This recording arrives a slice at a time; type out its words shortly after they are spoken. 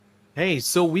Hey,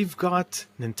 so we've got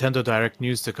Nintendo Direct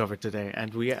news to cover today,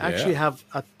 and we Yeah. actually have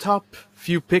a top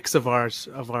few picks of our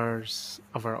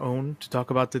own to talk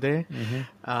about today. hmm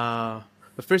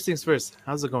But first things first,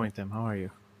 how's it going, Tim? How are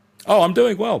you? Oh, I'm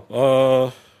doing well.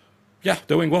 Yeah,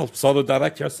 doing well. Saw the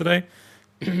direct yesterday.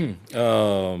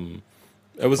 Um,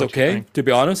 it was What you okay, think? to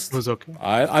be It honest. was okay.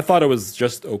 I thought it was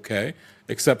just okay,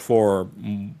 except for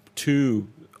two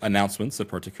announcements in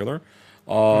particular.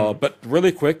 Mm. But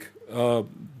really quick,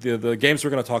 the games we're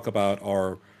going to talk about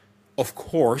are, of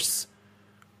course,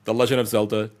 The Legend of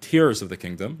Zelda: Tears of the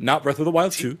Kingdom, not Breath of the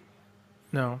Wild T 2,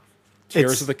 no,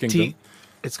 Tears of it's the Kingdom. T.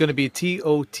 It's going to be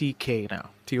TOTK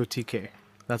now. TOTK.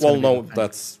 That's going Well, to be the no, thing.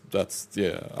 that's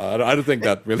yeah. I don't think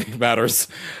that really matters.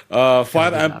 Gotta be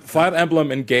that bad. Fire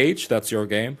Emblem Engage, that's your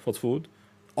game for food.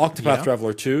 Octopath Yeah.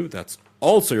 Traveler 2, that's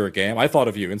also your game. I thought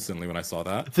of you instantly when I saw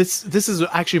that. This is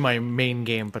actually my main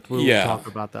game, but we'll Yeah, talk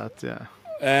about that. Yeah.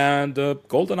 and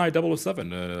GoldenEye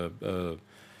 007,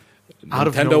 Out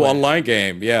of Nintendo nowhere. Online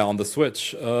game, yeah, on the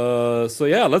Switch. So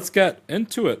yeah, let's get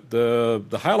into it.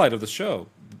 The highlight of the show,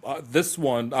 this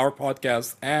one, our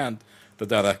podcast, and the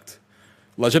direct,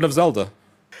 Legend of Zelda.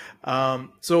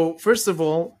 So first of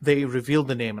all, they revealed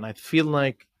the name, and I feel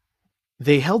like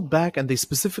they held back, and they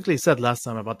specifically said last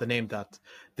time about the name that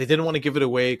they didn't want to give it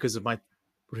away because it might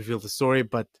reveal the story.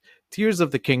 But Tears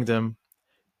of the Kingdom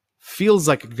feels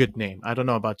like a good name. I don't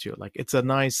know about you. Like it's a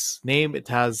nice name. It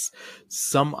has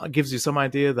some gives you some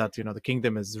idea that the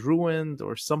kingdom is ruined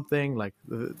or something. Like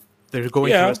they're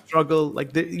going through a Yeah, struggle.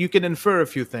 Like you can infer a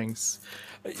few things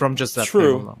from just that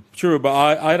name true, alone. true, but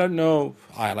I don't know.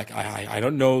 I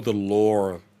don't know the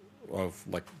lore of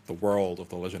like the world of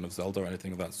the Legend of Zelda or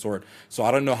anything of that sort. So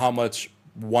I don't know how much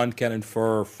one can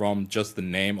infer from just the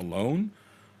name alone.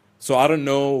 So I don't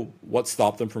know what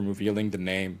stopped them from revealing the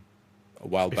name a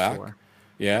while back. Before,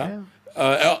 Yeah.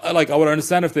 yeah, Like I would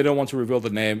understand if they don't want to reveal the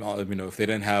name, if they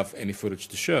didn't have any footage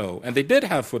to show, and they did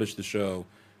have footage to show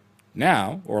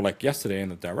now or like yesterday in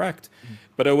the direct,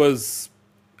 but it was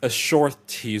a short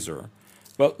teaser.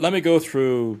 But let me go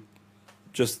through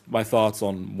just my thoughts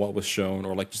on what was shown,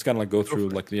 or like just kind of like go go through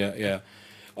for it. like yeah, yeah.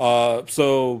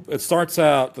 So it starts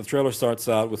out. The trailer starts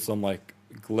out with some like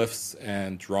glyphs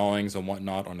and drawings and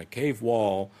whatnot on a cave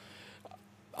wall.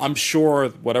 I'm sure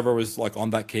whatever was like on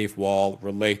that cave wall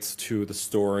relates to the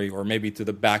story or maybe to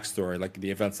the backstory, like the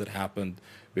events that happened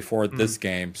before Mm. this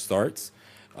game starts.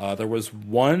 There was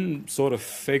one sort of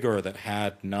figure that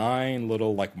had nine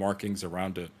little like markings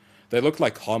around it. They looked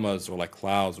like commas or like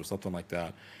clouds or something like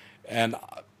that. And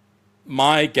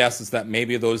my guess is that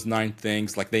maybe those nine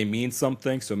things like they mean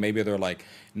something. So maybe they're like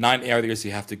nine areas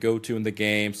you have to go to in the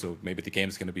game. So maybe the game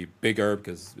is going to be bigger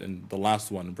because in the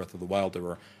last one, in Breath of the Wild, there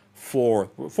were four,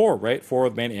 right? Four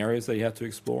main areas that you had to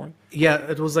explore. Yeah,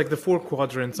 it was like the four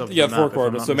quadrants of the Yeah, four map, if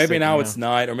I'm quarters. not So maybe mistaken. now Yeah. it's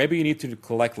nine, or maybe you need to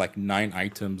collect like nine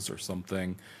items or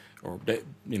something, or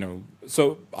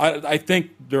So I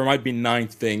think there might be nine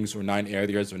things, or nine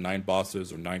areas, or nine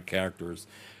bosses, or nine characters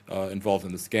involved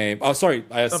in this game. Oh, sorry,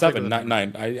 I had Something of seven, the not sort.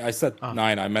 nine. I said Ah,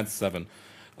 nine. I meant seven.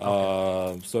 okay.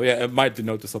 So yeah, it might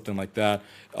denote to something like that.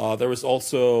 There was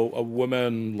also a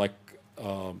woman like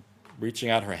reaching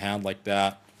out her hand like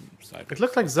that. It Sideways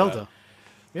looked like like that. Zelda.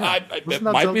 Yeah, wasn't It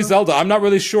that might be Zelda? Zelda. I'm not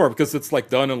really sure because it's like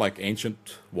done in like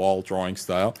ancient wall drawing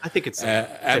style. I think it's Zelda.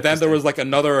 And Safe to then there say. was like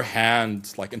another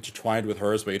hand like intertwined with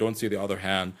hers, but you don't see the other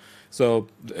hand. So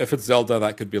if it's Zelda,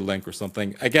 that could be Link or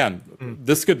something. Again, Mm.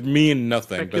 this could mean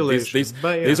nothing, but Speculation,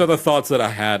 but these yeah. are the thoughts that I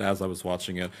had as I was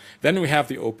watching it. Then we have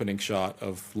the opening shot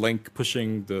of Link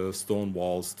pushing the stone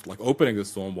walls, like opening the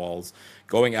stone walls,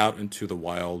 going out into the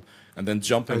wild, and then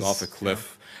jumping off a As yeah,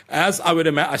 cliff. As I would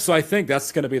imagine, so I think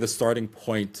that's going to be the starting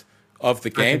point of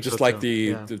the I game, think so just like too.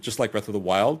 Yeah, just like Breath of the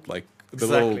Wild, like the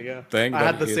little exactly. Yeah, thing I that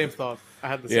had the same thought. I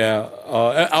had the same yeah, thought.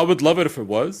 I would love it if it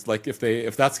was like if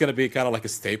that's gonna be kind of like a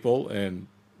staple in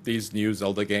these new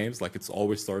Zelda games, like it's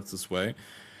always starts this way.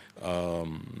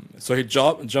 So he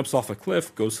jumps off a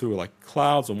cliff, goes through like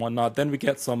clouds and whatnot. Then we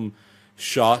get some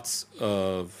shots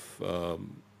of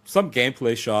some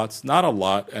gameplay shots, not a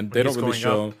lot, and When they don't he's really going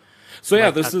up, show. So yeah,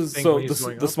 like this that is thing so when he's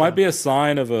going this up. might Yeah. be a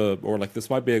sign of a or like this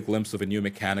might be a glimpse of a new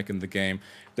mechanic in the game.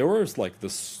 There was like the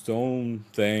stone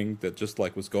thing that just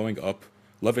like was going up,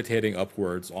 levitating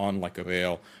upwards on like a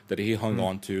rail that he hung Mm.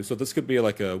 on to. So this could be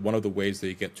like a one of the ways that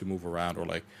you get to move around or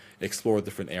like explore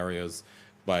different areas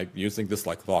by using this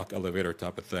like rock elevator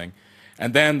type of thing.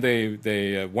 And then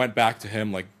they went back to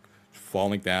him like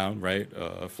falling down, right?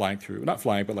 Flying through, not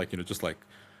flying, but like just like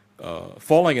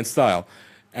falling in style,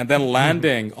 and then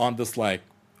landing on this like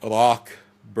rock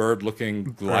bird-looking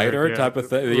Bird. glider Yeah, type of it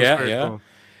thing. was Yeah, very yeah. cool.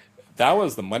 That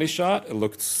was the money shot. It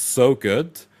looked so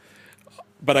good.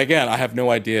 but again, I have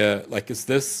no idea. Like, is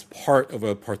this part of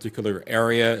a particular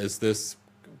area? Is this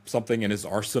something in his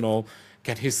arsenal?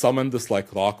 Can he summon this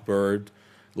like rock bird,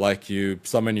 like you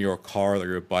summon your car or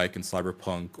your bike in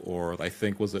Cyberpunk, or I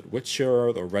think was it Witcher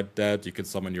or Red Dead? You can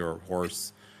summon your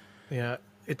horse Yeah,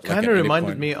 it like kind at of any reminded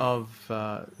point. me of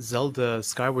Zelda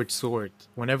Skyward Sword.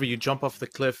 Whenever you jump off the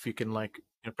cliff, you can like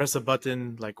press a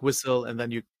button, like whistle, and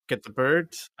then you get the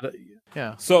bird.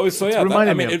 Yeah, So it yeah, that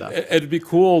I reminded me mean, of that. it'd be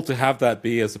cool to have that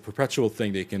be as a perpetual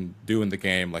thing that you can do in the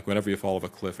game. Like whenever you fall off a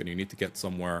cliff and you need to get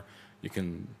somewhere, you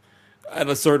can at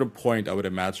a certain point, I would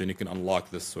imagine you can unlock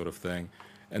this sort of thing,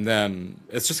 and then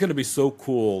it's just going to be so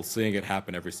cool seeing it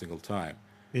happen every single time.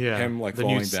 Yeah, Him like the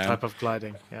new falling down, type of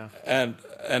gliding. Yeah,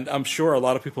 and I'm sure a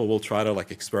lot of people will try to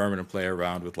like experiment and play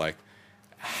around with like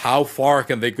how far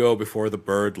can they go before the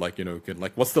bird like can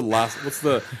like what's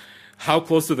the how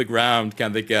close to the ground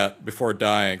can they get before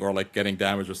dying or like getting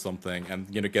damaged or something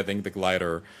and getting the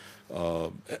glider. Uh,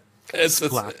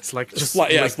 splat, like it's just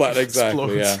splat, yeah, like splat,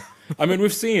 exactly, explodes. yeah. I mean,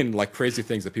 we've seen like crazy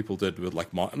things that people did with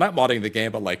like not modding the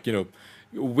game, but like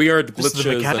weird Just the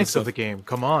glitches and mechanics of the stuff. game.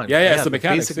 Come on, Yeah, yeah, it's yeah, the the mechanics,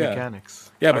 basic yeah.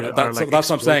 mechanics Yeah, are but like that's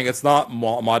what I'm saying. explosive. It's not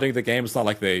modding the game. It's not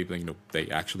like they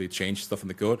actually changed stuff in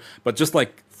the code, but just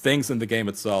like things in the game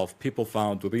itself, people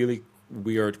found really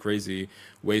weird, crazy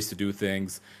ways to do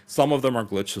things. Some of them are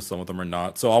glitches, some of them are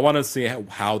not. So I want to see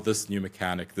how this new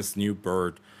mechanic, this new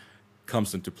bird,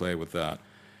 comes into play with that.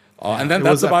 And Yeah, then it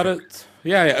that's was about epic. it.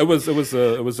 Yeah, yeah, it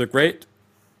was a great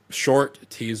short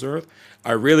teaser.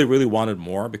 I really wanted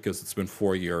more because it's been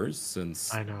 4 years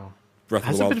since I know. Breath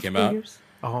of the Has it Wild been came four out. years?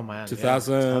 Oh man, yeah,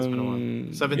 it has been a while.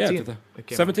 2000, yeah, 17 it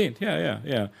came out. 2017. Yeah, yeah,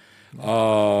 yeah.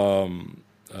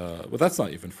 Well, that's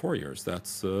not even 4 years.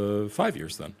 That's 5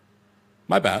 years then.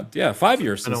 My bad. Yeah, five It's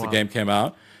years been a since the while. game came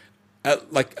out.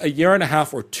 Like a year and a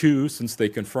half or two since they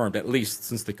confirmed, at least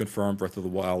since they confirmed Breath of the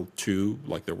Wild 2,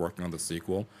 like they're working on the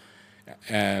sequel.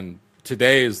 And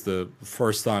today is the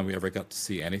first time we ever got to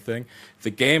see anything. The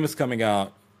game is coming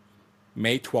out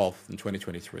May 12th in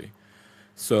 2023.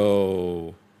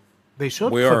 So They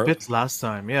showed we off a are, bit last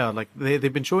time, yeah. Like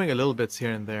they've been showing a little bits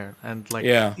here and there, and like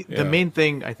yeah, the yeah, main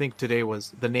thing I think today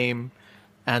was the name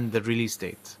and the release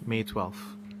date, May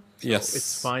 12th. So it's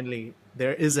yes. finally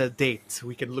there is a date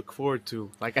we can look forward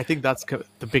to. Like I think that's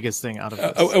the biggest thing out of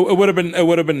this. It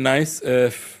would have been nice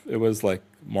if it was like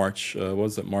March.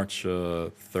 Was it March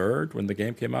 3rd when the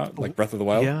game came out? Like Breath of the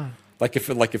Wild. Yeah, Like if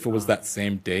it was that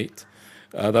same date,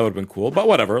 that would have been cool. But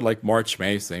whatever. Like March,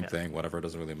 May, same yeah. thing. Whatever. It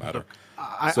doesn't really matter.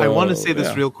 Look, I want to say So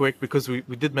this yeah. real quick because we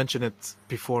did mention it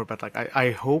before, but like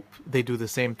I hope they do the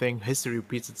same thing. History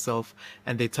repeats itself,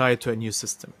 and they tie it to a new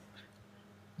system.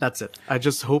 That's it. I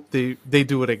just hope they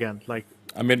do it again. Like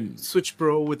I mean, Switch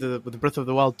Pro with the Breath of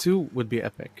the Wild 2 would be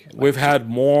epic. Like we've just had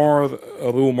more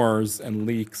rumors and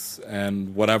leaks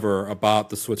and whatever about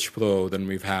the Switch Pro than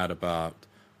we've had about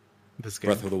this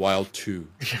Breath game. of the Wild 2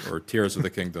 or Tears of the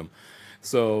Kingdom.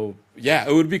 So, yeah,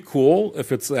 it would be cool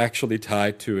if it's actually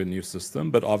tied to a new system,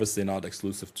 but obviously not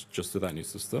exclusive just to that new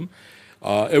system.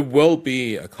 It will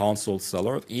be a console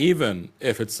seller, even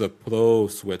if it's a Pro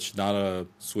Switch, not a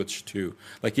Switch 2.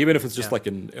 Like, even if it's just Yeah, like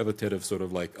an iterative sort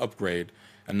of like upgrade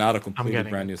and not a I'm completely getting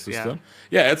brand it. new Yeah. system.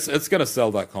 Yeah, it's gonna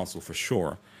sell that console for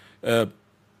sure. Uh,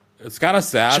 it's kind of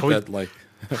sad Shall we? that like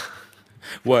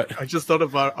what? I just thought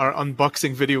about our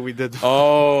unboxing video we did.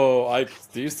 Oh, I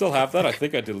do you still have that? I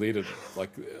think I deleted it.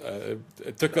 Like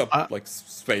it took up I, like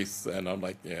space, and I'm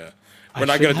like, yeah, I we're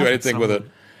not should gonna do have it anything with it.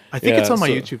 somewhere. I think it's Yeah, on my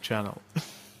so YouTube channel.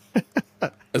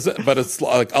 is it? But it's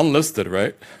like unlisted,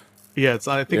 right? Yeah,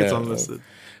 I think it's Yeah. unlisted.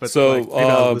 But So like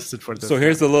maybe I'll list it for this so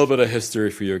here's time. a little bit of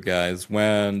history for you guys.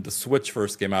 When the Switch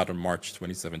first came out in March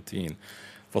 2017,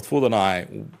 Fatful and I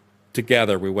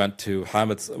together we went to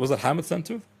Hamid. Was it Hamid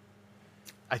Center?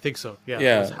 I think so. Yeah,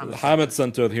 it was Yeah, Hamid Hamid Center.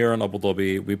 Center here in Abu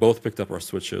Dhabi. We both picked up our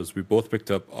Switches. We both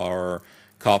picked up our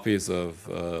copies of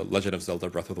Legend of Zelda: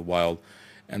 Breath of the Wild,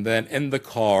 and then in the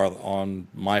car on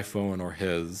my phone or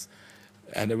his,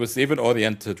 and it was even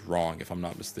oriented wrong, if I'm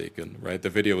not mistaken. Right, the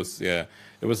video was it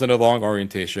was in a long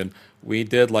orientation. We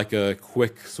did like a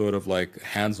quick sort of like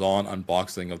hands-on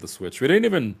unboxing of the Switch. We didn't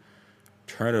even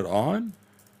turn it on.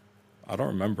 I don't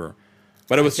remember,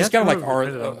 but it I was just can't kind of like remember if our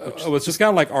we put it on it which was just kind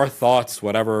of like our thoughts,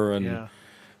 whatever, and yeah.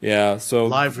 yeah.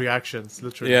 So Live reactions,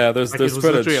 literally. yeah, Like it there's was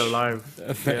literally a footage. live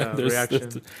yeah, there's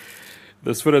reaction.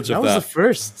 there's footage of That was the that.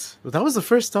 first. That was the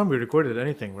first time we recorded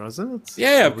anything, wasn't it?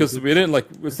 Yeah, yeah, So we because did. we didn't like.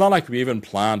 It's not like we even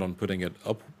planned on putting it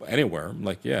up anywhere.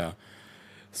 Like yeah.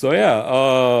 So yeah.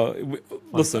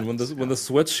 Fun Listen, times. when Yeah. the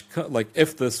Switch like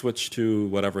if the Switch 2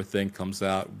 whatever thing comes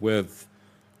out with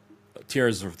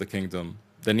Tears of the Kingdom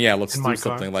then yeah, let's in do my car.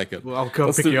 something like it. Well, I'll come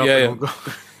Let's pick do, you up and yeah, we'll go.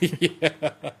 yeah.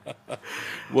 Yeah.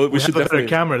 Well, we We should have a better definitely.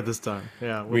 camera this time.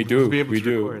 Yeah, We we'll do, be able we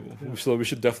to record. do. Yeah. So we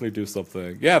should definitely do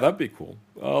something. Yeah, that'd be cool.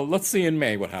 Let's see in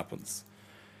May what happens.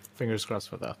 Fingers crossed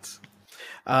for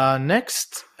that.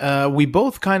 Next, we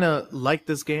both kind of liked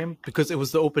this game because it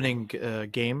was the opening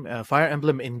game, Fire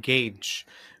Emblem Engage,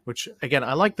 which again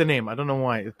I like the name. I don't know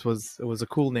why it was a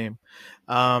cool name.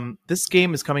 This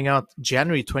game is coming out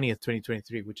January 20th,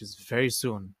 2023, which is very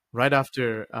soon. Right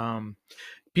after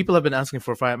people have been asking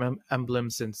for Emblem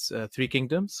since Three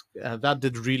Kingdoms. That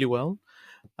did really well.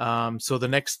 So the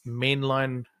next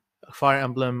mainline Fire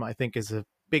Emblem, I think, is a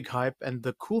big hype. And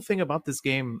the cool thing about this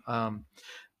game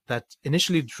that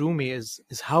initially drew me is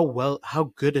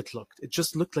how good it looked. It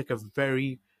just looked like a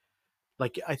very,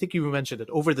 like, I think you mentioned it,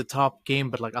 over the top game,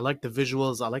 but like I like the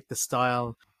visuals, I like the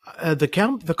style.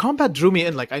 The combat drew me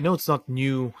in. Like, I know it's not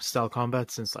new style combat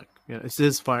since, like, it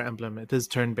is Fire Emblem, it is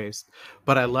turn based,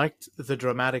 but I liked the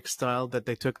dramatic style that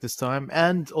they took this time,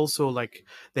 and also like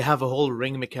they have a whole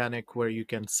ring mechanic where you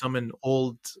can summon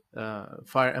old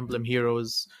Fire Emblem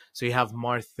heroes. So you have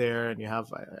Marth there, and you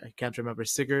have, I can't remember,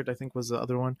 Sigurd, I think was the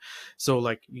other one. So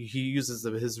like he uses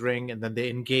his ring, and then they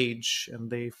engage and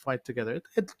they fight together.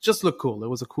 It just looked cool. It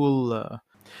was a cool.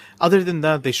 Other than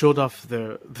that, they showed off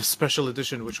the special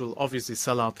edition, which will obviously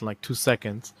sell out in like 2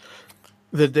 seconds.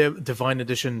 The Divine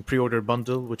Edition pre-order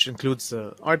bundle, which includes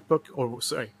the art book, or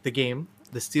sorry, the game,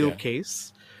 the steel Yeah,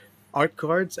 case, art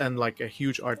cards, and like a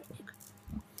huge art book.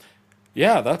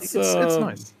 yeah, that's It's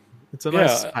nice. It's a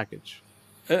nice yeah. package.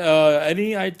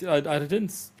 Any I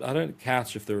didn't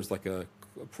catch if there was like a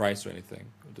price or anything.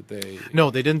 Did they?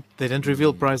 No, they didn't. They didn't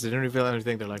reveal price. They didn't reveal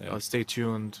anything. They're like, Yeah. "Oh, stay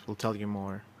tuned. We'll tell you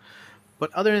more."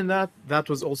 But other than that, that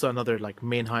was also another like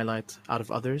main highlight out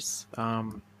of others.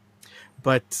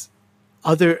 But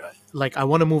other, like, I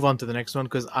want to move on to the next one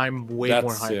because I'm way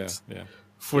more That's yeah, hyped yeah,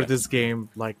 for yeah, this game.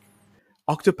 Like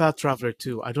Octopath Traveler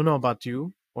 2. I don't know about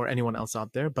you or anyone else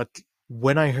out there, but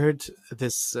when I heard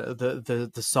this,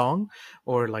 the song,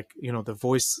 or like, the the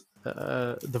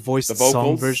voiced song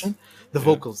vocals. version, the Yeah.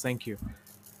 vocals. Thank you.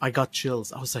 I got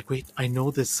chills. I was like, wait, I know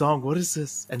this song. What is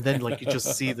this? And then like you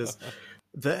just see this,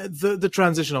 the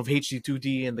transition of HD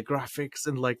 2D and the graphics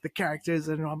and like the characters,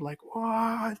 and I'm like,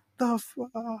 what the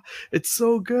fuck? It's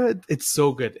so good. It's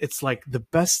so good. It's like the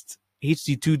best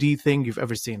HD 2D thing you've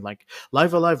ever seen. Like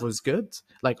Live Alive was good.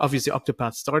 Like obviously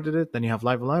Octopath started it, then you have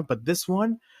Live Alive, but this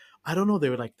one, I don't know, they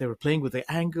were playing with the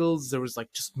angles. There was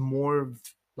like just more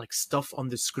like stuff on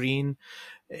the screen.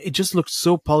 It just looked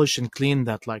so polished and clean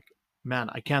that, like, man,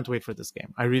 I can't wait for this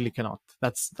game. I really cannot.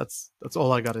 That's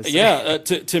all I gotta say. Yeah,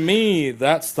 to me,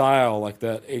 that style, like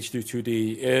that HD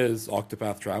 2D, is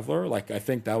Octopath Traveler. Like, I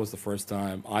think that was the first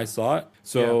time I saw it. Yeah.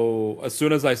 So as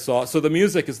soon as I saw, so the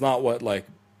music is not what like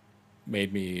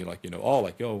made me like, oh,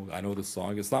 like, oh, I know this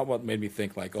song. It's not what made me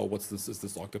think like, oh, what's this? Is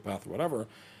this Octopath or whatever?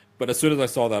 But as soon as I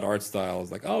saw that art style, I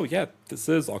was like, oh yeah, this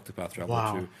is Octopath Traveler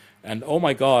Wow. 2. And oh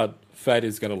my God, Fed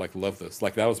is gonna like love this.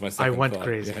 Like that was my I second went thought.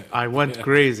 crazy. Yeah, I went yeah,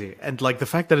 crazy. And like the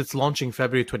fact that it's launching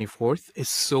February 24th is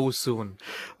so soon.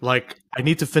 Like I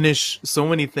need to finish so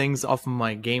many things off of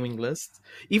my gaming list.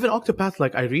 Even Octopath,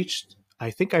 like I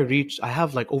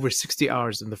have like over 60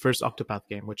 hours in the first Octopath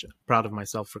game, which I'm proud of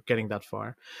myself for getting that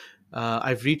far.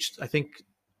 I've reached, I think,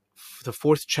 the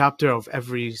fourth chapter of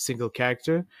every single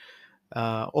character,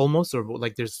 almost, or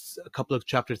like there's a couple of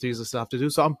chapter threes I still have to do.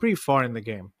 So I'm pretty far in the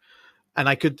game. And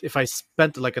I could, if I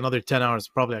spent like another 10 hours,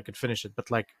 probably I could finish it.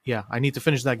 But like, yeah, I need to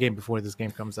finish that game before this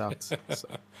game comes out. So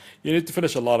you need to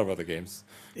finish a lot of other games.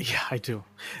 yeah, I do.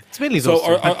 It's mainly those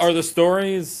So two. But are the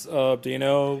stories? Do you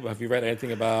know? Have you read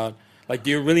anything about? Like,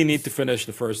 do you really need to finish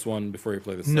the first one before you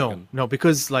play the no, second? no,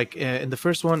 because like in the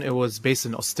first one, it was based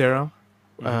in Ostera,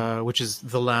 which is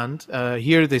the land.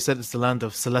 Here they said it's the land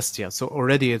of Celestia. So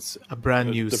already it's a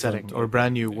brand new setting Different. or a Okay.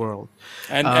 brand new Yeah. world.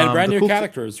 And brand The new cool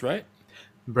characters, right?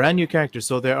 Brand new characters.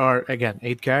 So there are again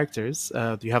 8 characters.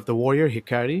 You have the warrior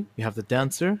Hikari, you have the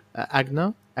dancer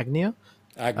Agnia, the Agnia,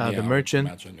 I would merchant,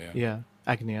 imagine. Yeah. yeah,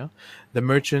 Agnia, the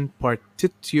merchant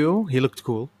Partitio. He looked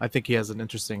cool. I think he has an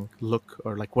interesting look,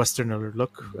 or like Westerner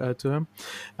look to him.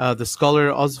 The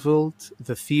scholar Oswald,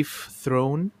 the thief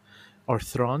Throne or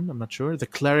Thron, I'm not sure. The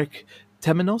cleric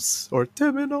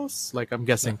Temenos, like I'm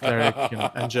guessing cleric,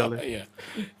 angelic. Yeah.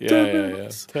 Yeah. Yeah. Yeah.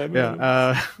 Temenos. 10 Yeah,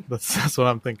 minutes. that's what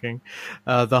I'm thinking.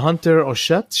 The hunter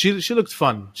Oshet, she looked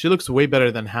fun. She looks way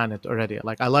better than Hanet already.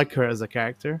 Like I like her as a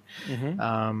character.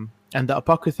 And the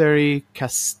apothecary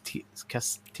Casti,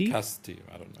 Casti.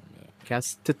 I don't know. Yeah.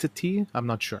 Castity. I'm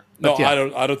not sure, No, but yeah.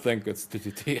 I don't think it's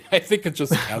TTT. I think it's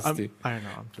just Casti. I don't know.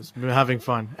 I'm just having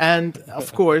fun, and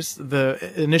of course, the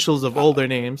initials of all their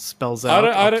names spells out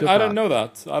I didn't Octopath. know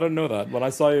that. I didn't know that. When I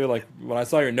saw you when I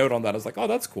saw your note on that, I was like, oh,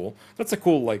 that's cool. That's a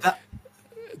cool That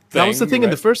that was the thing, thing in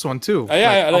the right? first one too. Like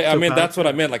I mean, Octopath. that's what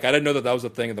I meant. Like, I didn't know that that was a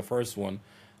thing in the first one.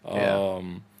 Yeah,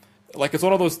 Like, it's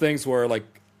one of those things where like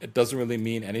it doesn't really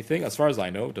mean anything, as far as I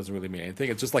know. It doesn't really mean anything.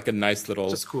 It's just like a nice little.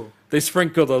 just cool. They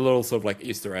sprinkled a little sort of like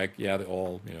Easter egg. Yeah, they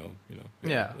all Yeah.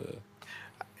 yeah.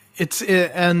 It's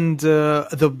and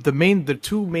the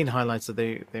two main highlights that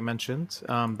they mentioned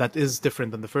that is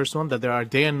different than the first one, that there are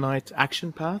day and night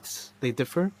action paths. They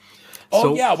differ. Oh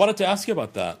So yeah, I wanted to ask you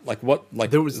about that. Like, what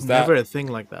like there was is never that? a thing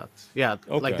like that. Yeah,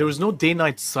 like Okay. there was no day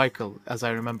night cycle as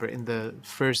I remember in the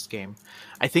first game.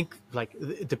 I think like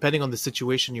depending on the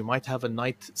situation, you might have a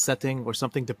night setting or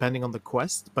something depending on the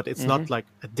quest, but it's not like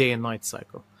a day and night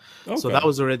cycle. So that Okay.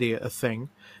 was already a thing.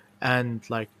 And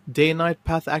like day and night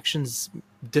path actions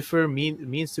differ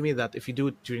means to me that if you do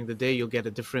it during the day, you'll get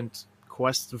a different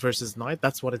quest versus night.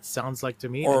 That's what it sounds like to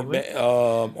me anyway.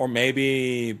 Or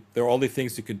maybe there are only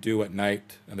things you can do at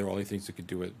night, and there are only things you can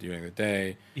do it during the day.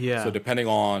 So Yeah. depending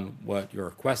on what your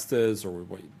quest is or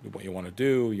what you want to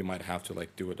do, you might have to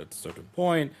like do it at a certain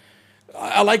point.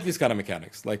 I like these kind of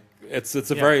mechanics. Like it's a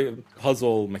Yeah. very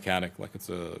puzzle mechanic. Like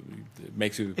it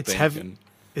makes you It's think heavy. and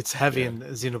It's heavy yeah. in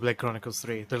Xenoblade Chronicles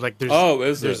 3. They're like Oh,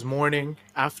 is there's it morning,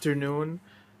 afternoon,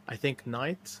 I think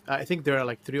night. I think there are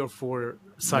like three or four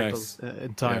cycles nice?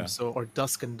 in time. Yeah. So or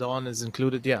dusk and dawn is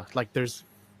included. Yeah, like there's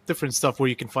different stuff where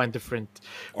you can find different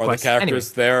Are the quests. Anyway,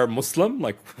 characters there Muslim?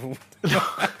 Like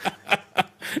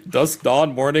dusk,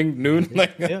 dawn, morning, noon?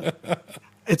 Like yeah,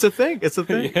 it's a thing. It's a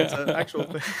thing. It's an yeah. actual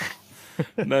thing.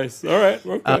 Nice. All right.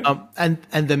 Okay.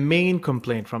 And the main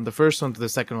complaint from the first one to the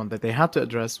second one that they had to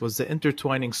address was the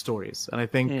intertwining stories, and I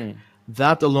think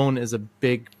that alone is a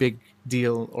big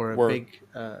deal or a Where big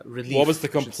what was relief, the I should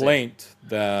say. complaint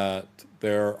that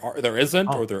there isn't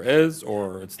or Oh, there is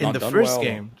or it's in not the done first well? Or,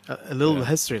 game, a little yeah.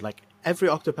 history. Like every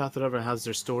Octopath Forever has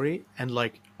their story, and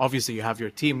like obviously you have your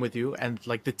team with you, and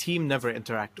like the team never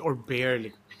interact or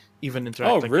barely even Oh,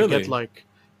 interact. Like you get really? like,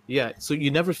 yeah, so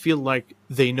you never feel like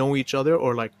they know each other,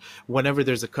 or like whenever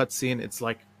there's a cutscene, it's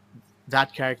like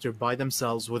that character by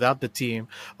themselves without the team.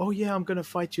 Oh yeah, I'm gonna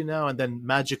fight you now, and then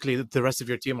magically the rest of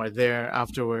your team are there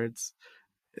afterwards.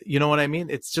 You know what I mean?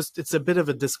 It's a bit of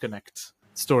a disconnect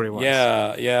story wise.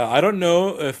 Yeah, yeah. I don't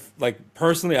know if like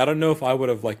personally, I don't know if I would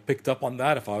have like picked up on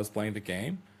that if I was playing the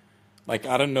game. Like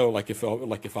I don't know, like if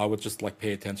I would just like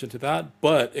pay attention to that.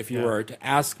 But if you Yeah, were to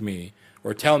ask me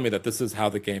or tell me that this is how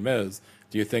the game is,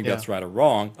 do you think yeah. that's right or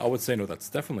wrong? I would say no, that's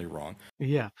definitely wrong.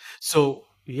 Yeah. So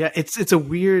yeah, it's a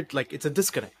weird like it's a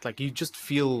disconnect. Like you just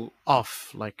feel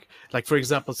off. Like for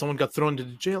example, someone got thrown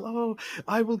into jail. Oh,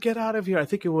 I will get out of here. I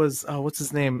think it was what's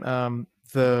his name?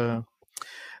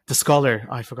 The scholar.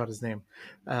 I forgot his name.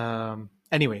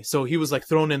 Anyway, so he was like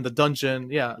thrown in the dungeon.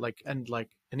 Yeah,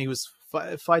 and he was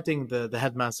fighting the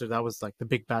headmaster. That was like the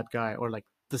big bad guy, or like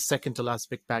the second to last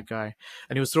big bad guy,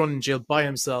 and he was thrown in jail by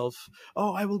himself.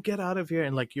 Oh, I will get out of here,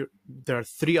 and like there are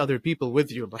three other people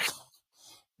with you. Like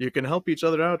you can help each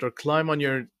other out or climb on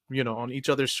on each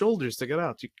other's shoulders to get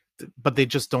out. But they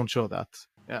just don't show that.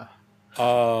 Yeah,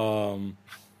 Um,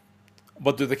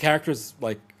 but do the characters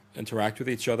like interact with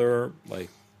each other like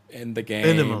in the game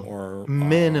minimal, or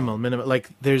minimal. Like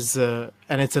there's and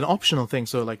it's an optional thing.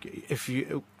 So like if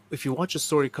you watch a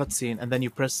story cutscene and then you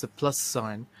press the plus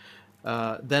sign,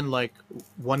 then like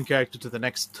one character to the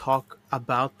next talk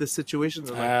about this situation.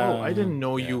 They're like, "Oh, I didn't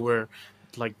know you yeah. were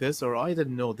like this, or I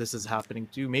didn't know this is happening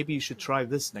to you. Maybe you should try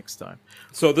this next time."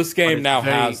 So this But game it's now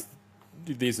very has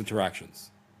these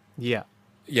interactions. yeah,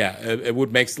 Yeah, it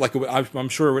would make like I'm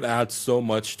sure it would add so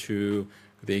much to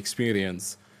the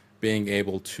experience, being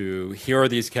able to hear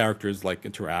these characters like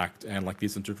interact and like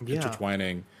these yeah.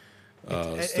 intertwining It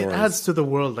adds stories. to the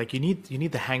world. Like you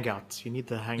need the hangout. You need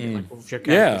the hang like with your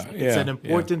characters. Yeah, It's an yeah, yeah.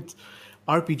 important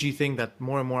RPG thing that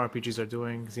more and more RPGs are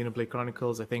doing. Xenoblade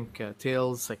Chronicles, I think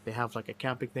Tales, like they have like a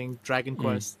camping thing. Dragon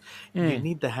Quest, you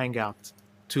need the hangout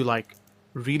to like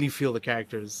really feel the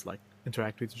characters like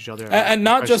interact with each other and And the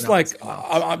not just like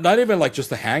personalities come out. I'm not even like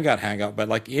just a hangout, but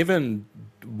like even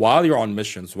while you're on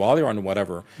missions, while you're on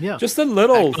whatever, Yeah, just a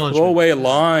little acknowledgement. throwaway Yeah,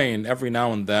 line every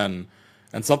now and then,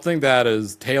 and something that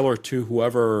is tailored to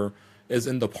whoever is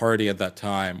in the party at that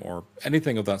time or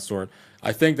anything of that sort.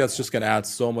 I think that's just going to add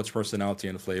so much personality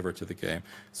and flavor to the game.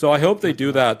 So I hope they do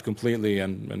definitely. that completely,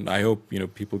 and I hope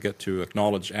people get to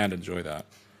acknowledge and enjoy that.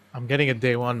 I'm getting it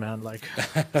day one, man. Like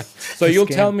So this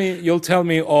you'll tell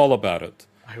me all about it.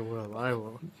 I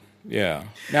will. Yeah.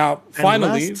 Now, And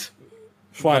finally,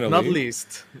 But not finally.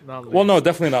 least, not Well, no, least.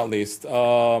 definitely not least.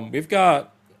 We've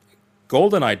got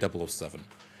GoldenEye 007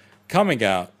 coming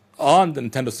out on the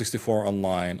Nintendo 64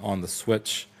 Online on the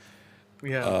Switch.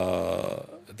 Yeah,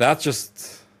 That's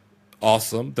just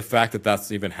awesome. The fact that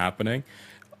that's even happening.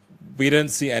 We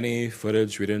didn't see any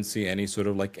footage. We didn't see any sort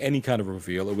of like any kind of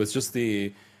reveal. It was just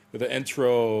the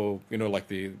intro. You know, like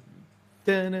the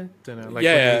dun,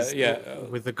 like when yeah he's yeah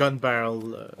with the gun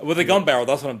barrel. with the gun Yeah, barrel.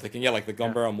 That's what I'm thinking. Yeah, like the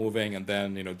gun yeah, barrel moving, and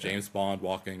then yeah. James Bond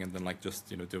walking, and then like just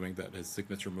doing that his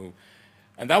signature move,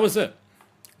 and that was it.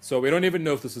 So we don't even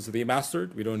know if this is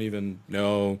remastered. We don't even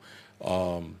know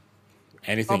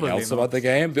anything Probably else about not. the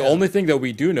game. The Yeah, only thing that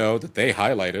we do know that they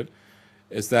highlighted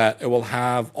is that it will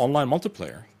have online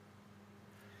multiplayer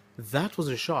that was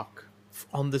a shock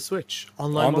on the Switch.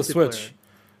 Online on the multiplayer. Switch.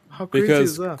 How crazy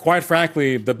is Because, that? quite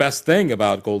frankly, the best thing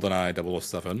about GoldenEye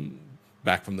 007,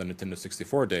 back from the Nintendo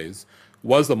 64 days,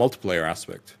 was the multiplayer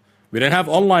aspect. We didn't have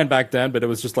online back then, but it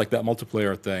was just like that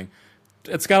multiplayer thing.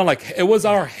 It's kind of like, it was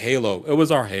our Halo. It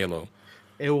was our Halo.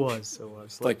 It was. It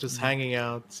was like Like, just hanging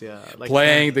out. Yeah, like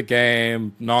playing the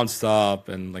game nonstop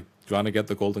and like trying to get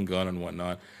the golden gun and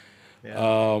whatnot. yeah,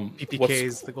 What's,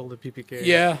 PPKs, the golden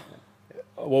PPKs. yeah,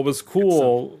 what was Good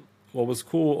stuff.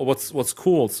 cool, what's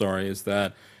cool, sorry, is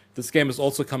that this game is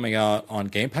also coming out on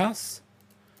Game Pass.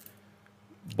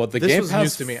 But the This Game was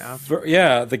news Pass, to me after.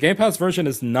 yeah, the Game Pass version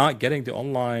is not getting the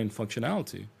online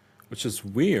functionality, which is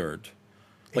weird.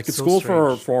 Like It's it's so cool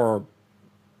for strange.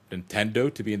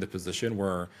 Nintendo to be in the position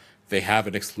where they have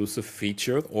an exclusive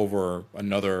feature over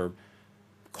another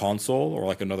console or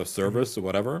like another Hmm. service or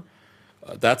whatever.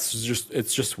 That's just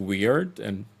it's just weird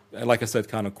and like I said,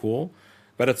 kind of cool.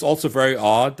 But it's also very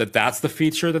odd that that's the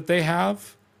feature that they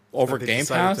have over That they Game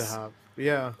decided to Pass. have.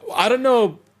 Yeah, I don't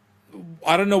know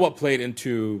I don't know what played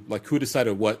into like who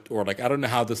decided what or like I don't know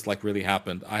how this like really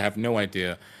happened. I have no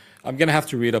idea. I'm gonna have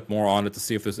to read up more on it to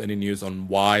see if there's any news on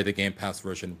why the Game Pass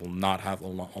version will not have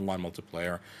online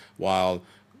multiplayer, while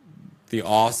the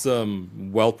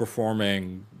awesome,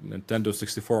 well-performing Nintendo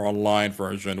 64 Online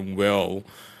version will.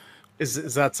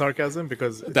 is that sarcasm?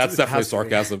 Because That's it definitely has to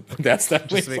be. sarcasm. Okay, That's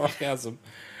definitely just make. sarcasm.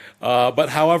 But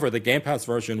however, the Game Pass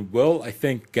version will, I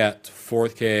think, get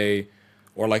 4K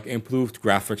or like improved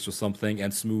graphics or something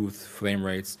and smooth frame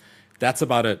rates. That's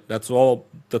about it. That's all.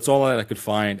 That's all that I could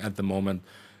find at the moment.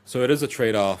 So it is a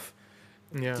trade-off.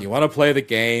 Do Yeah, you want to play the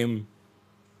game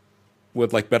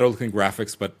with like better looking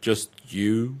graphics, but just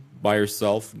you by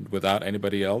yourself without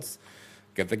anybody else?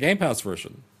 Get the Game Pass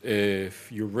version.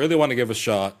 If you really want to give a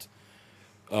shot,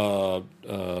 uh,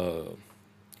 uh,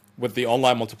 with the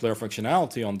online multiplayer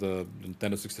functionality on the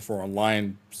Nintendo 64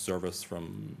 Online service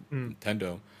from mm,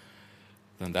 Nintendo,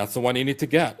 then that's the one you need to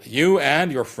get. You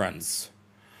and your friends.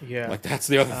 yeah. Like that's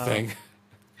the other Um, thing.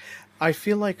 I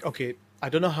feel like okay. I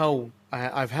don't know how.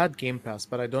 I've had Game Pass,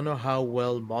 but I don't know how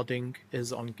well modding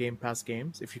is on Game Pass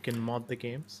games. If you can mod the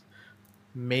games,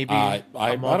 maybe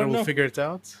a I modder don't will know. figure it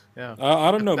out. Yeah,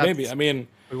 I don't but know. Maybe. that's I mean,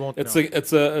 we won't it's know.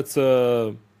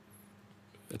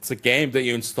 a game that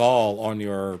you install on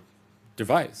your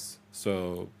device.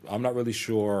 So I'm not really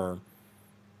sure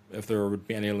if there would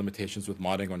be any limitations with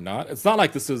modding or not. It's not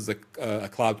like this is a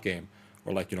cloud game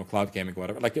or like cloud gaming or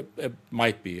whatever. Like it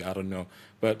might be. I don't know,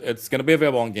 but it's going to be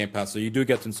available on Game Pass, so you do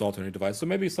get to install it on your device. So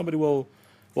maybe somebody will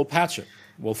patch it,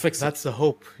 will fix it. That's the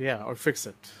hope. Yeah, or fix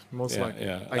it. Most Yeah, likely.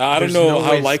 yeah. Like, I don't there's know no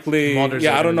how way likely. modders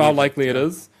Yeah, are I gonna don't know how leave it. likely it Yeah,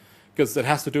 is because it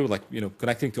has to do with like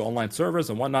connecting to online servers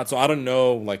and whatnot. So I don't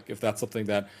know like if that's something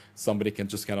that somebody can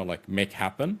just kind of like make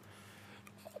happen.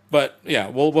 But yeah,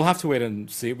 we'll have to wait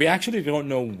and see. We actually don't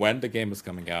know when the game is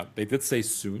coming out. They did say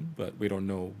soon, but we don't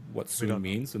know what we soon don't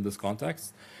know. means in this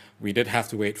context. We did have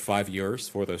to wait 5 years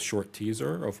for the short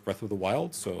teaser of Breath of the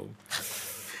Wild, so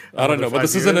I don't Another know. But five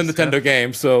this isn't a years. Yeah. Nintendo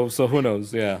game, so who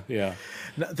knows? Yeah, yeah.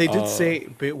 No, they did say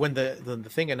when the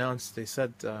thing announced, they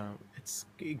said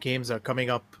games are coming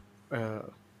up. Uh,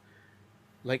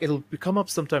 like come up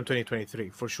sometime 2023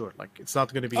 for sure. Like it's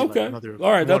not going to be like Okay. another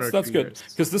All right. 1 or 2 That's good years.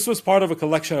 because this was part of a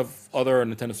collection of other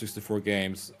Nintendo 64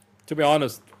 games. To be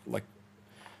honest, like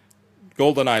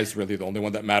GoldenEye is really the only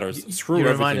one that matters. You Screw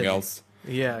everything reminded me. else.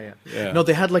 Yeah, yeah. Yeah. No,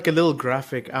 they had like a little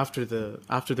graphic after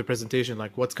the presentation,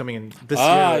 like what's coming in this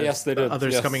Ah, year, yes, they did. others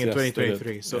Yes, coming in yes, they did.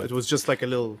 2023. So Yeah. it was just like a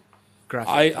little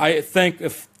graphic. I think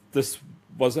if this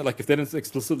wasn't like if they didn't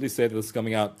explicitly say that it's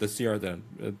coming out this year, then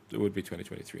it would be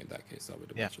 2023 in that case. I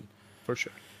would Yeah, imagine. for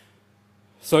sure.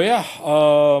 So yeah,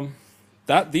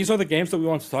 that these are the games that we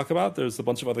want to talk about. There's a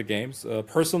bunch of other games.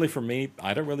 Personally, for me,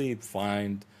 I don't really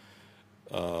find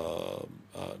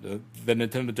the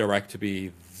Nintendo Direct to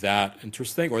be that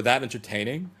interesting or that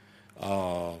entertaining.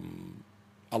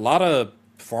 A lot of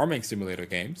farming simulator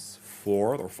games,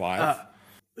 4 or 5.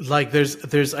 Like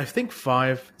there's I think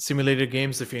 5 simulator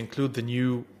games if you include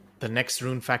the next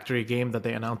Rune Factory game that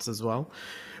they announced as well,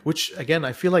 which again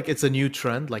I feel like it's a new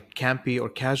trend, like campy or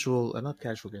casual, not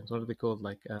casual games. What are they called?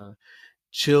 Like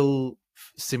chill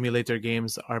simulator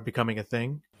games are becoming a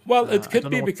thing. Well, it I could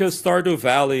don't know be what. because Stardew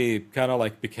Valley kind of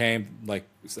like became like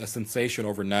a sensation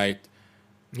overnight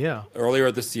Yeah,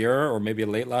 earlier this year or maybe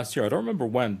late last year. I don't remember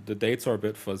when. The dates are a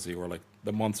bit fuzzy or like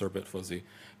the months are a bit fuzzy.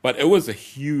 But it was a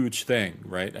huge thing,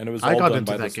 right? And it was I all got done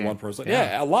into by that this one game. person. Yeah,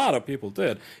 Yeah, a lot of people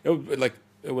did.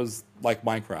 It was like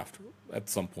Minecraft at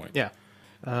some point. yeah.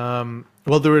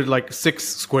 Well, there were like 6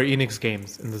 Square Enix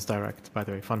games in this direct. By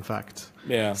the way, fun fact.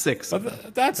 Yeah. 6 But of them.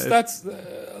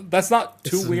 It, that's not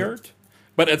too it's weird,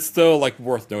 but it's still like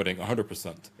worth noting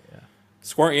 100%. yeah.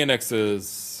 Square Enix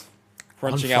is On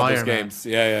crunching out those fire, man. games.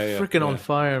 Yeah, Freaking on yeah.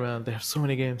 fire, man. They have so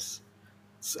many games.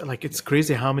 It's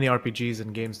crazy how many RPGs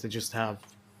and games they just have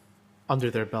under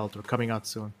their belt or coming out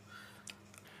soon.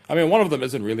 I mean, one of them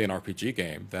isn't really an RPG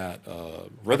game. That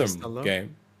rhythm Harvest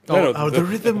game. No, Oh, the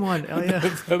rhythm one. Oh yeah.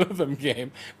 the rhythm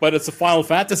game. But it's a Final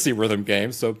Fantasy rhythm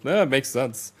game, so it makes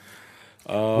sense.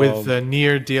 With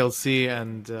Near DLC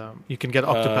and you can get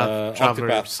Octopath Traveler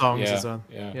Octopath, songs yeah, as well.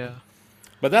 yeah. Yeah.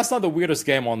 But that's not the weirdest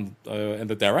game on in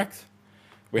the direct.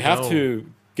 We have No. to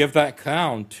give that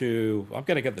crown to. I'm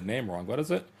gonna get the name wrong. What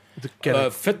is it? Get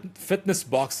it. Fitness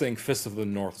Boxing Fist of the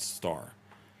North Star.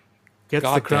 Gets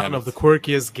God the crown damn of the it.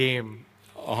 quirkiest game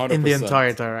 100%. in the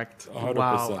entire direct. 100%.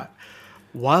 Wow.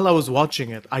 While I was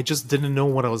watching it, I just didn't know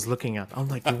what I was looking at. I'm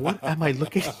like, what am I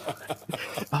looking at?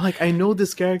 I'm like, I know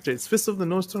this character. It's Fist of the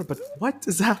North Star, but what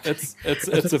is happening?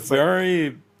 It's a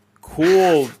very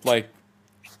cool like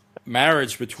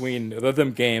marriage between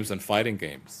rhythm games and fighting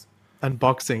games.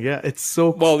 Unboxing, yeah. It's so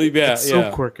Well, yeah, it's so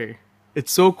yeah. quirky.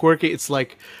 It's so quirky. It's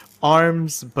like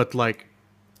arms, but like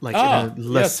in a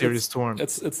less yes, serious form.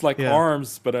 it's like Yeah.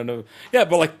 arms, but in a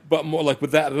but more like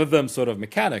with that rhythm sort of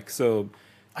mechanic. So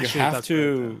you Actually, have that's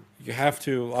to you have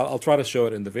to. I'll try to show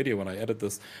it in the video when I edit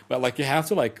this. But like you have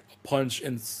to like punch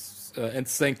in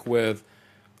sync with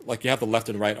like you have the left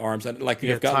and right arms, and like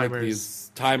Yeah, you've got like timers.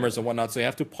 these timers and whatnot. So you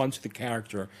have to punch the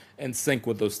character in sync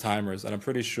with those timers. And I'm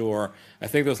pretty sure I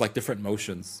think there's like different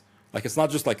motions. Like it's not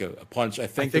just like a punch. I I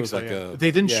think there think was so, like yeah. a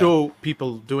They didn't yeah. show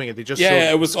people doing it. They just Yeah, showed yeah,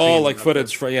 it the was all screen, like that's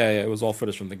footage it. for it was all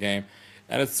footage from the game,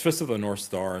 and it's Fist of the North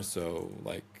Star. So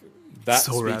like that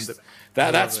So speaks random. I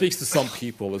that love it. speaks to some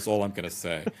people. Is all I'm gonna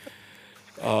say.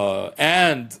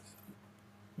 And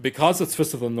because it's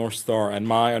Fist of the North Star, and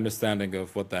my understanding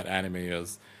of what that anime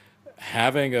is,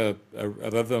 having a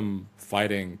rhythm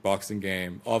fighting boxing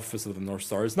game of Fist of the North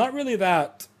Star is not really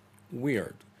that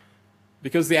weird.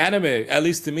 Because the anime, at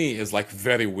least to me, is like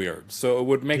very weird. So it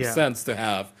would make Yeah. sense to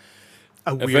have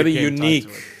A a weird very game tied to unique,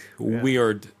 it. Yeah.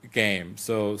 weird game.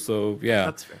 So yeah.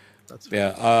 That's fair. That's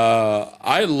fair. Yeah,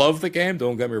 I love the game.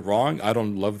 Don't get me wrong. I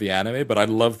don't love the anime, but I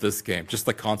love this game. Just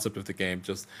the concept of the game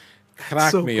just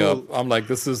cracked So me cool. up. I'm like,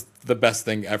 this is the best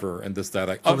thing ever in this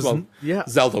direct. I was- Well, yeah.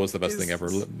 Zelda was the best thing ever,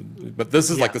 but this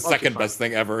is like the okay, second fine. best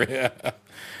thing ever. Yeah,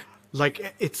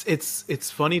 Like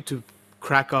it's funny to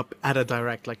crack up at a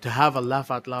direct, like to have a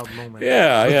laugh out loud moment.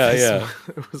 yeah, With yeah, this yeah. one.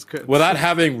 It was good. Without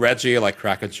having Reggie like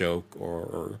crack a joke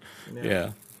or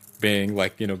yeah, being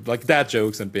like like dad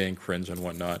jokes and being cringe and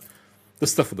whatnot. The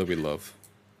stuff that we love.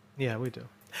 Yeah, we do.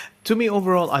 To me,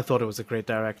 overall, I thought it was a great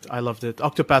direct. I loved it.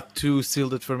 Octopath 2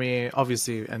 sealed it for me,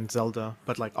 obviously, and Zelda.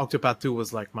 But like Octopath 2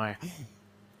 was like my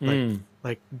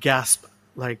like gasp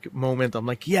like moment. I'm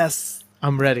like, yes,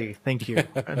 I'm ready. Thank you,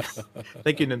 And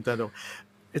thank you, Nintendo.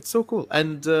 It's so cool,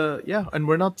 and yeah, and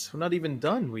we're not even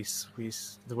done.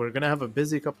 We're gonna have a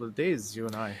busy couple of days, you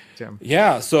and I, Tim.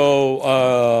 Yeah,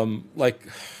 so like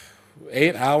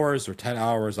 8 hours or 10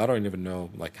 hours, I don't even know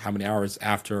like how many hours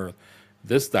after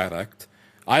this direct.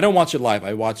 I don't watch it live.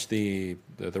 I watch the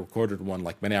recorded one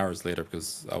like many hours later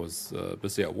because I was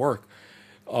busy at work.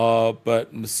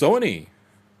 But Sony,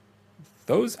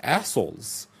 those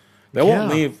assholes, they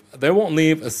won't Yeah.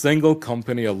 leave a single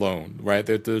company alone, right?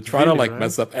 They're trying to Really, like right?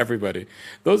 mess up everybody.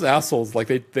 Those assholes, like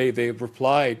they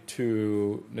replied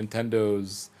to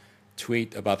Nintendo's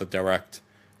tweet about the direct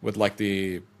with like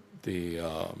the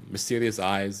mysterious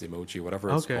eyes emoji, whatever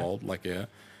it's Okay. called, like yeah,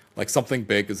 like something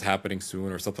big is happening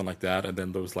soon or something like that, and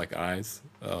then those like eyes,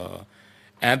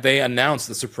 and they announced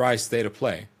the surprise state of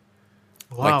play.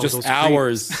 Wow, Like just those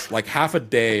hours, like half a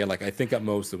day, like I think at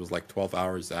most it was like 12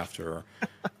 hours after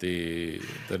the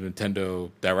Nintendo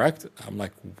Direct. I'm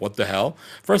like, what the hell?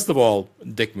 First of all,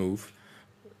 dick move.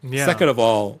 Yeah. Second of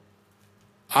all,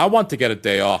 I want to get a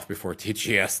day off before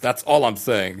TGS. That's all I'm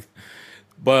saying.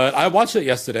 But I watched it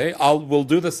yesterday. We'll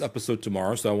do this episode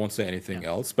tomorrow, so I won't say anything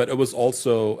else. But it was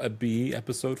also a B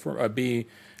episode for a B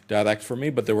direct for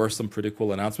me. But there were some pretty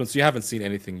cool announcements. You haven't seen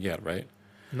anything yet, right?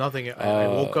 Nothing. I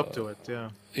woke up to it. Yeah.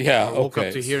 Yeah. I woke Okay.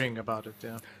 up to hearing about it.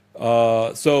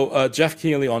 Yeah. So Jeff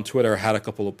Keighley on Twitter had a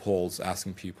couple of polls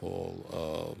asking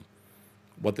people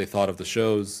what they thought of the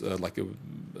shows.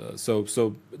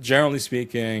 So generally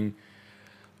speaking,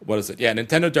 what is it? Yeah,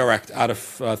 Nintendo Direct. Out of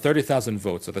 30,000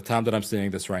 votes, at the time that I'm seeing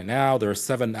this right now, there are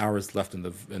 7 hours left in the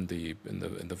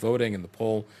voting in the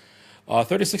poll.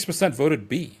 36% voted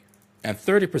B, and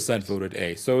 30% voted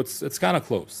A. So it's kind of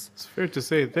close. It's fair to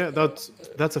say that's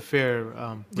a fair.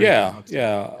 Yeah, breakdown.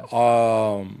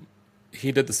 yeah.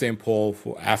 He did the same poll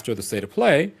for after the state of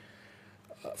play.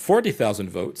 40,000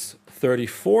 votes.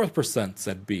 34%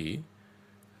 said B.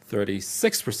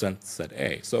 36% said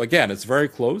A. So again, it's very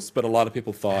close, but a lot of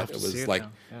people thought it was like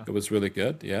it was really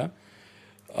good. Yeah.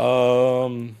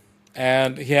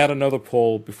 And he had another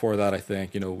poll before that, I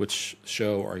think. Which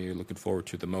show are you looking forward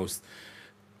to the most?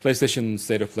 PlayStation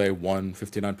State of Play won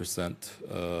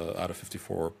 59% out of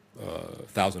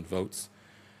 54,000 votes.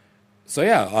 So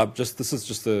yeah, this is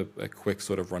just a quick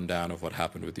sort of rundown of what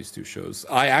happened with these two shows.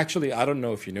 I don't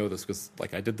know if you know this because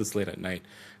I did this late at night.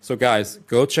 So guys,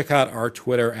 go check out our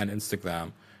Twitter and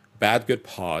Instagram, Bad Good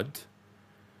Pod.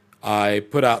 I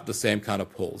put out the same kind of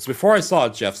polls before I saw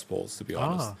Jeff's polls, to be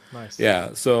honest. Nice. Yeah.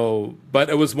 So, but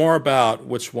it was more about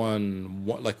which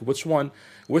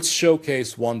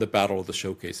showcase won the battle of the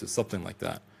showcases, something like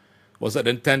that. Was it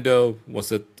Nintendo?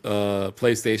 Was it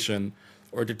PlayStation?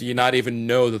 Or did you not even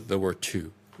know that there were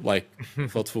two? So I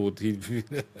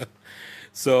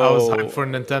was hyped for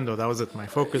Nintendo. That was it. My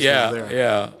focus was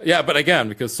there. Yeah. But again,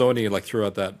 because Sony threw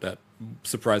out that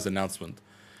surprise announcement.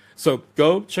 So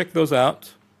go check those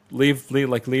out. Leave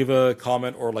a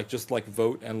comment or just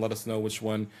vote and let us know which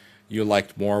one you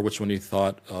liked more, which one you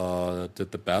thought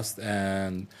did the best,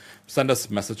 and send us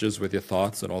messages with your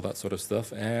thoughts and all that sort of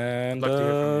stuff. And Love to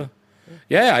hear from you.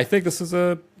 yeah, I think this is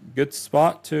a good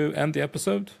spot to end the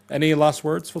episode. Any last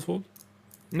words, Fulfilled?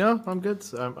 No, I'm good.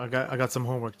 I got some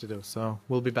homework to do, so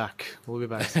we'll be back.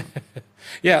 Soon.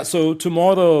 Yeah, so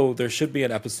tomorrow there should be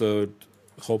an episode,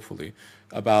 hopefully,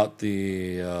 about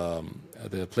the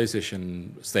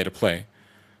PlayStation State of Play.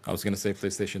 I was gonna say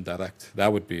PlayStation Direct.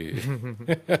 That would be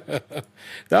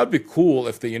that would be cool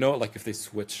if they if they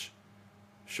switch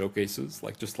showcases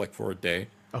just for a day.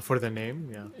 For the name,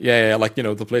 yeah. Yeah,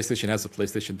 the PlayStation has a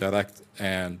PlayStation Direct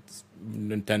and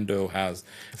Nintendo has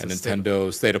a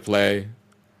Nintendo State of Play.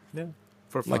 Yeah,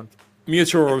 for fun.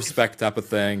 Mutual respect type of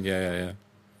thing. Yeah.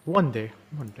 One day.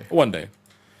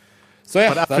 So yeah,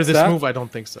 But after this move, I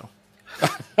don't think so.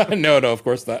 no, of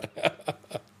course not.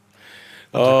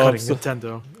 Cutting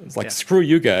Nintendo. It's screw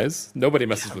you guys. Nobody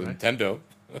messes with Nintendo.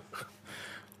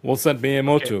 We'll send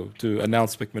Miyamoto to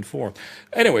announce Pikmin 4.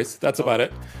 Anyways, that's about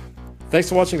it. Thanks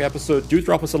for watching the episode. Do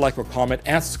drop us a like or comment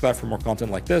and subscribe for more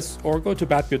content like this, or go to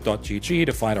badgood.gg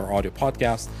to find our audio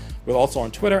podcast. We're also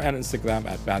on Twitter and Instagram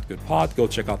at badgoodpod. Go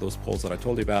check out those polls that I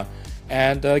told you about,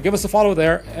 and give us a follow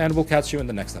there, and we'll catch you in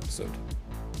the next episode.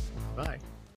 Bye.